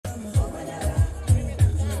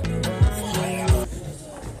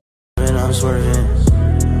I'm swerving.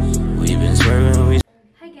 We've been swerving.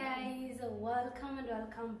 Hi guys, welcome and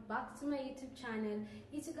welcome back to my YouTube channel.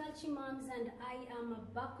 It's your girl Chimams and I am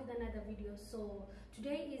back with another video. So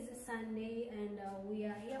today is Sunday and we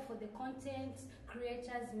are here for the content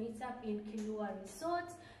creators meetup in Kilua Resort.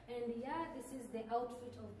 And yeah, this is the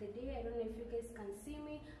outfit of the day. I don't know if you guys can see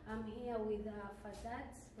me. I'm here with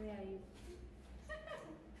Fadat. Where are you?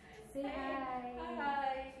 Say hi.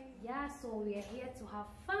 Hi. Yeah, so we are here to have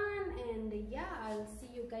fun and yeah, I'll see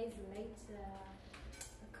you guys later.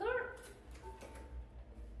 Cool.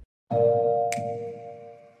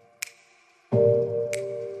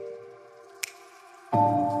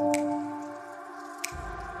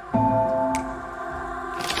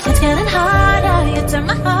 It's getting harder, you turn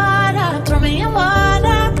my heart up, throw me in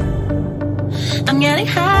water. I'm getting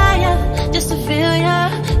higher, just to feel ya,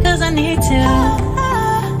 cause I need to.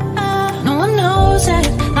 No one knows it,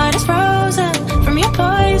 heart is frozen from your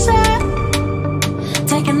poison.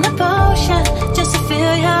 Taking the potion, just to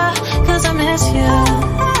feel ya, cause I miss you.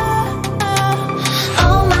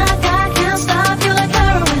 Oh my God, can't stop you like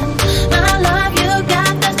heroin. My love you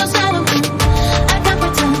got, there's no settlement. I can't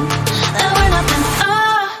pretend that we're nothing.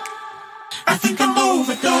 Oh, I think I'm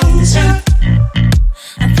overdosing.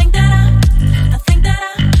 I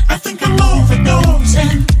think I'm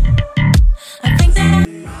overdosing. I think that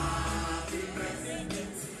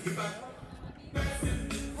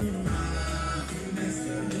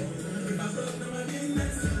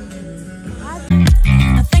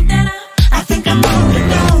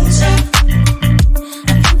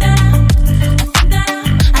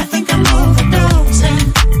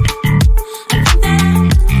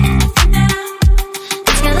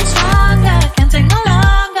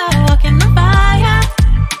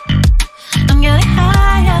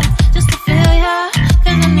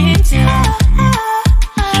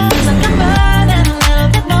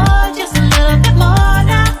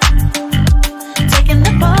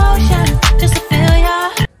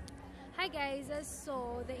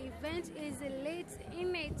so the event is late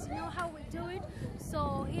in it. You know how we do it.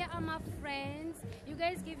 So here are my friends. You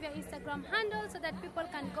guys give your Instagram handle so that people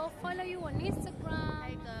can go follow you on Instagram.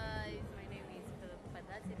 Hi guys, my name is Kilua.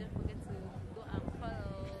 Don't forget to go and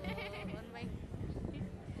follow on my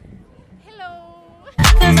hello.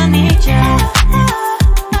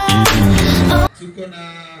 Tuko na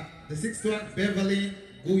the sixth one, Beverly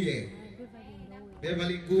Guye.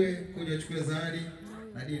 Beverly Guye, kuja chukua zawadi.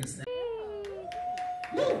 Nadine Snap.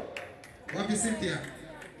 Woo! Wapi Cynthia?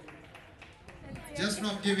 Just now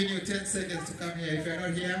I'm giving you 10 seconds to come here. If you're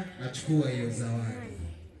not here, nachukua hiyo zawadi.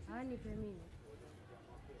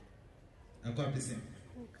 Ako wapi Cynthia?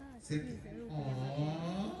 Cynthia.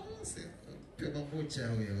 Pega mucha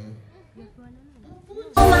huyo.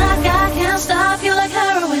 oh my God, can't stop you like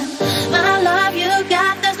heroin. My love you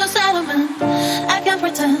got, there's no settlement. I can't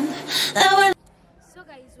pretend that we're. So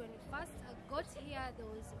guys, when we first got here, there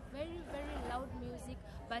was very loud music,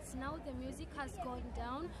 but now the music has gone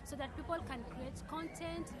down so that people can create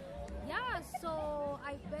content. Yeah, so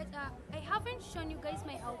I bet I haven't shown you guys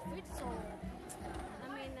my outfit, so I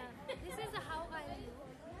mean this is how I look.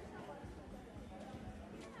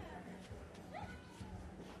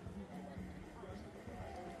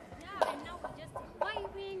 Yeah, and now we're just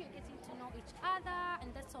vibing, we're getting to know each other, and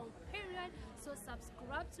that's all period. So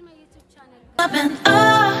subscribe to my YouTube channel.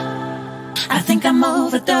 Oh, I think I'm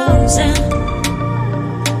overdosing.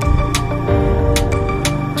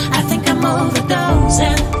 I think I'm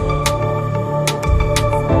overdosing.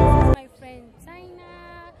 My friend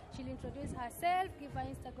Tina, she'll introduce herself, give her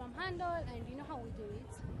Instagram handle, and you know how we do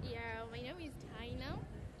it. Yeah, my name is Tina.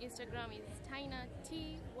 Instagram is Tina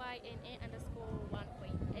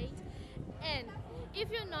TYNA_1.8. And if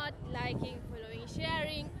you're not liking, following,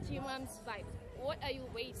 sharing Chimams vibes, what are you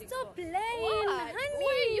waiting Stop for? playing, What? honey.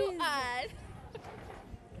 Where are you at?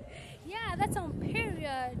 Yeah, that's on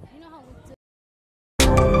period. You know how we do.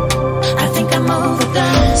 I think I'm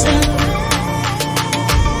overdosing.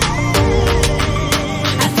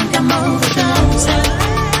 I think I'm overdosing.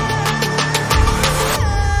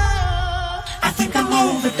 I think I'm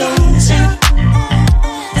overdosing.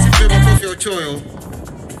 Sio choyo.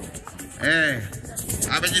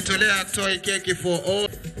 Amejitolea toy keki for all.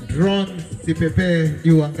 Drone sipepe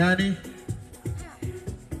juu angani.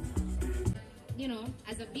 You know,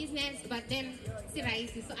 as a business, but then si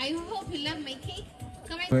rahisi. So I hope you love my cake.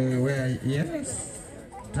 Where yes.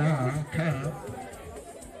 Come.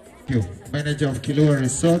 You, manager of Kilua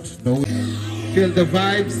Resort. No. Feel the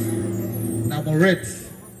vibes. Namoret.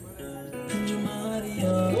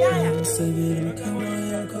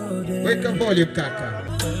 Wake up volume, Kaka.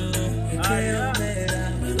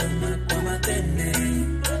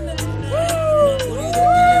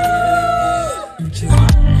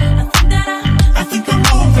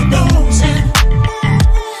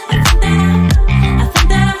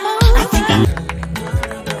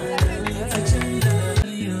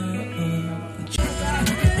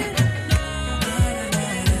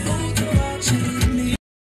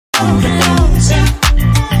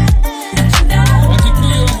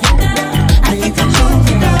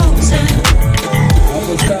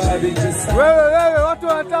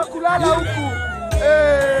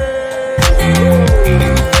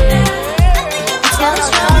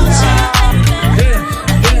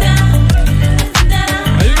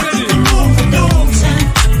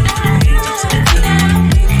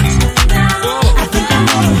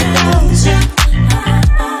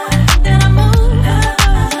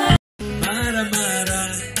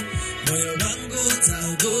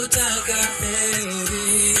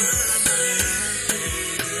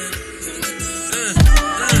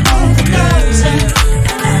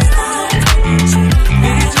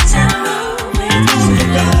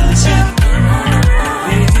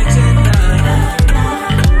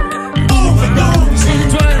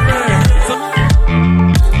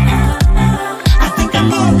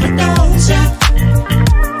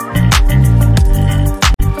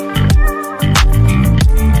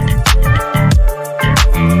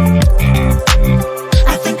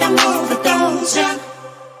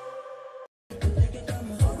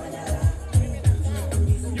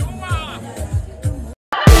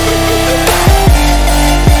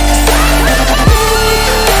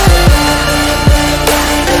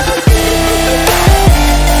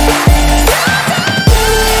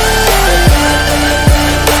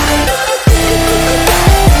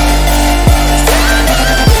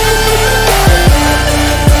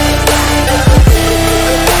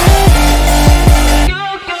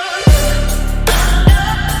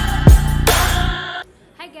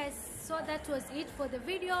 that was it for the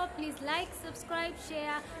video. Please like, subscribe,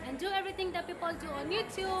 share, and do everything that people do on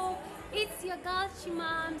YouTube. It's your girl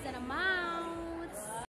Chimams, and I'm out.